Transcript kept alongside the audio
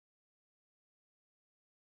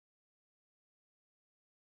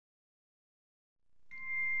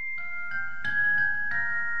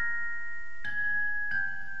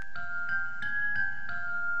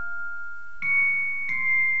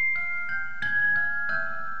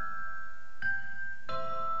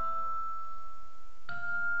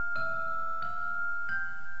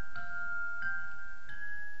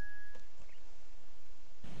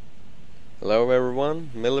Hello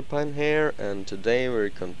everyone, MillerPine here, and today we're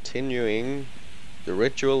continuing the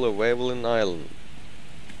ritual of Weylyn Island.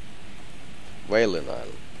 Weylyn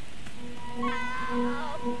Island.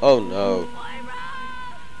 Oh no.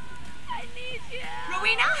 I need you.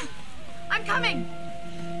 Rowena, I'm coming.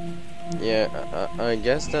 Yeah, I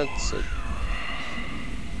guess that's it.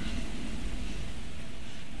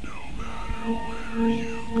 No matter where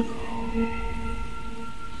you go,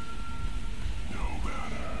 no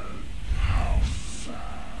matter how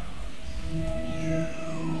fast you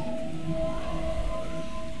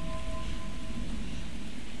run,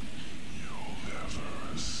 you'll never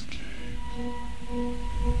escape. You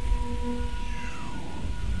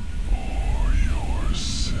or your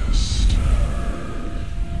sister.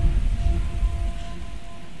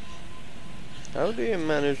 How do you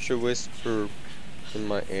manage to whisper in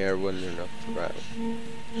my ear when you're not around?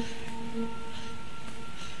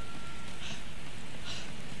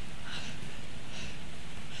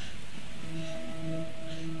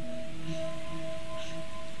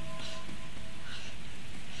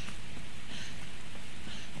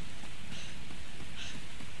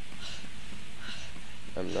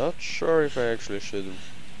 I'm not sure if I actually should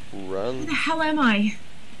Where run the hell am I?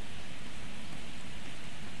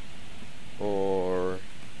 or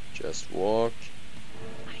just walk.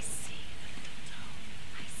 I see the little toe.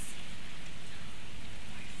 I see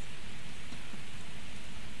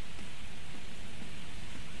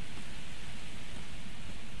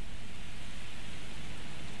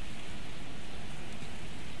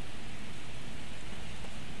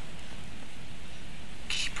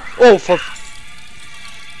Keep her. Oh, for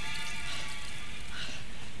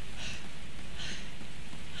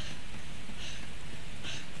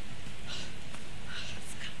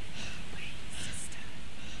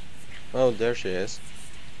Oh, there she is.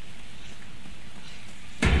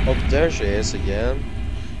 Oh, there she is again.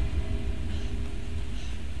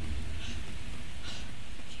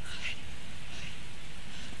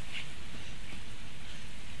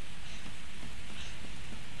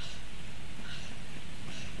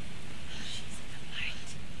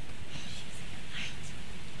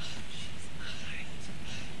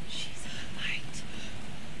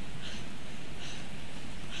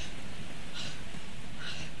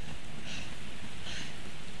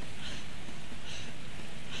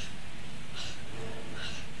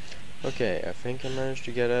 Okay, I think I managed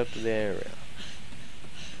to get out of the area.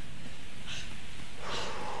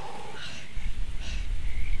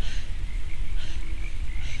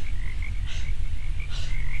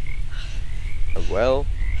 Well,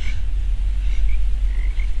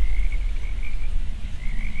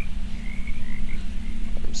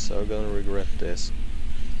 I'm so gonna regret this.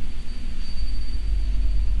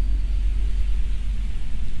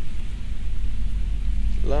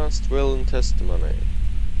 Last will and testimony.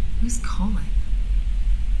 Who's calling?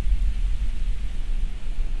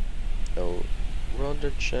 Oh,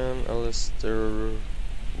 Rodachan Alistair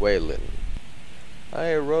Weylyn.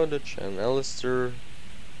 I, Rodachan Alistair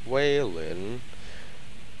Weylyn,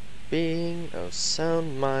 being of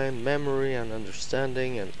sound mind, memory and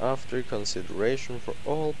understanding, and after consideration for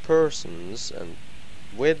all persons, and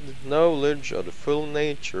with knowledge of the full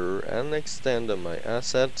nature and extent of my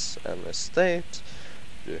assets and estate,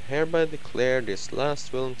 do hereby declare this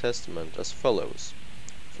last will and testament as follows.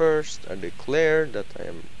 First, I declare that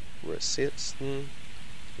I'm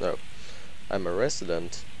a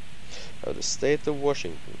resident of the state of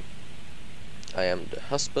Washington. I am the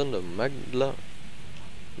husband of Magda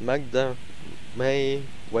May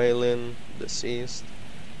Weylyn, deceased,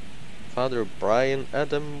 father of Brian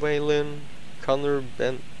Adam Weylyn, Connor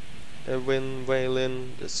Ben Edwin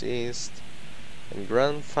Weylyn, deceased, and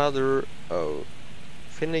grandfather of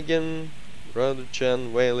Finnegan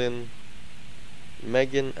Rodachan Weylyn,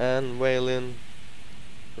 Megan Ann Weylyn,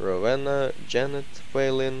 Rowena Janet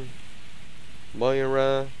Weylyn,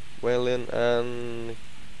 Moira Weylyn, and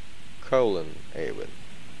Colin Avon.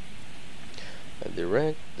 I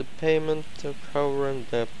direct the payment of cover and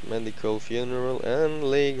debt, medical, funeral, and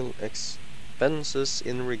legal expenses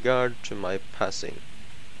in regard to my passing.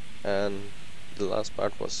 And the last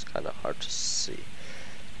part was kind of hard to see,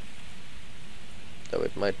 though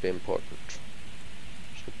it might be important.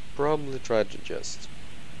 Should probably try to just.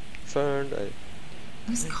 Third,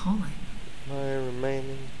 Who's calling? my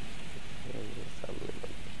remaining family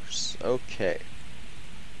members. Okay.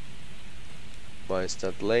 Why is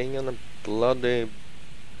that laying on a bloody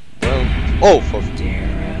oh, for The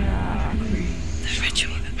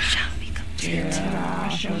ritual shall be complete.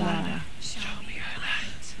 Show me her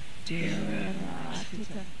light.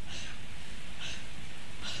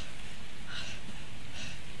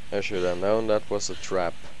 I should have known that was a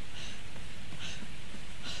trap.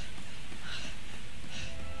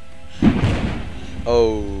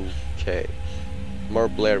 Okay. More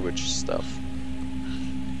Blair Witch stuff.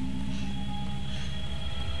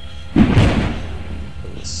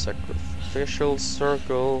 And the sacrificial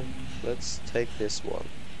circle. Let's take this one.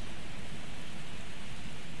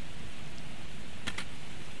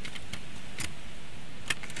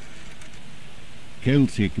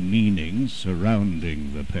 Celtic meanings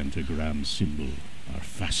surrounding the pentagram symbol are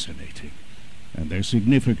fascinating, and their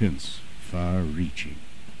significance far-reaching.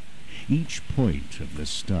 Each point of the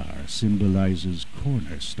star symbolizes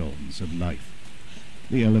cornerstones of life.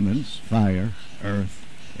 The elements fire, earth,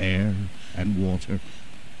 air, and water.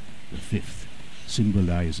 The fifth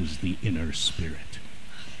symbolizes the inner spirit,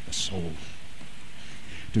 the soul.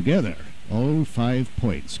 Together, all 5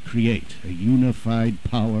 points create a unified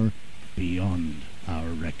power beyond our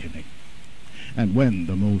reckoning. And when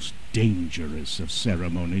the most dangerous of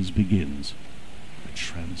ceremonies begins, a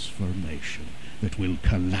transformation that will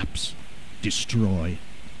collapse, destroy,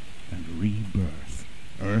 and rebirth,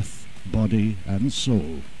 earth, body, and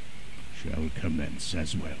soul, shall commence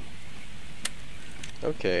as well.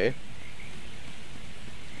 Okay.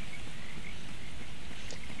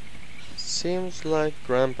 Seems like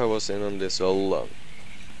Grandpa was in on this all along.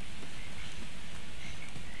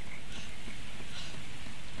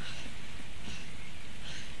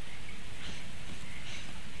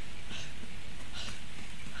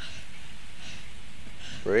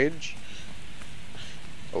 Bridge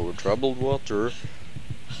over troubled water.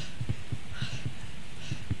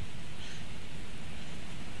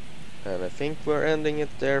 And I think we're ending it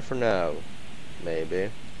there for now.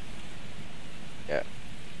 Maybe. Yeah.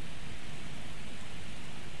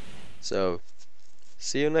 So,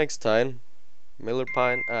 see you next time.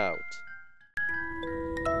 MillerPine out.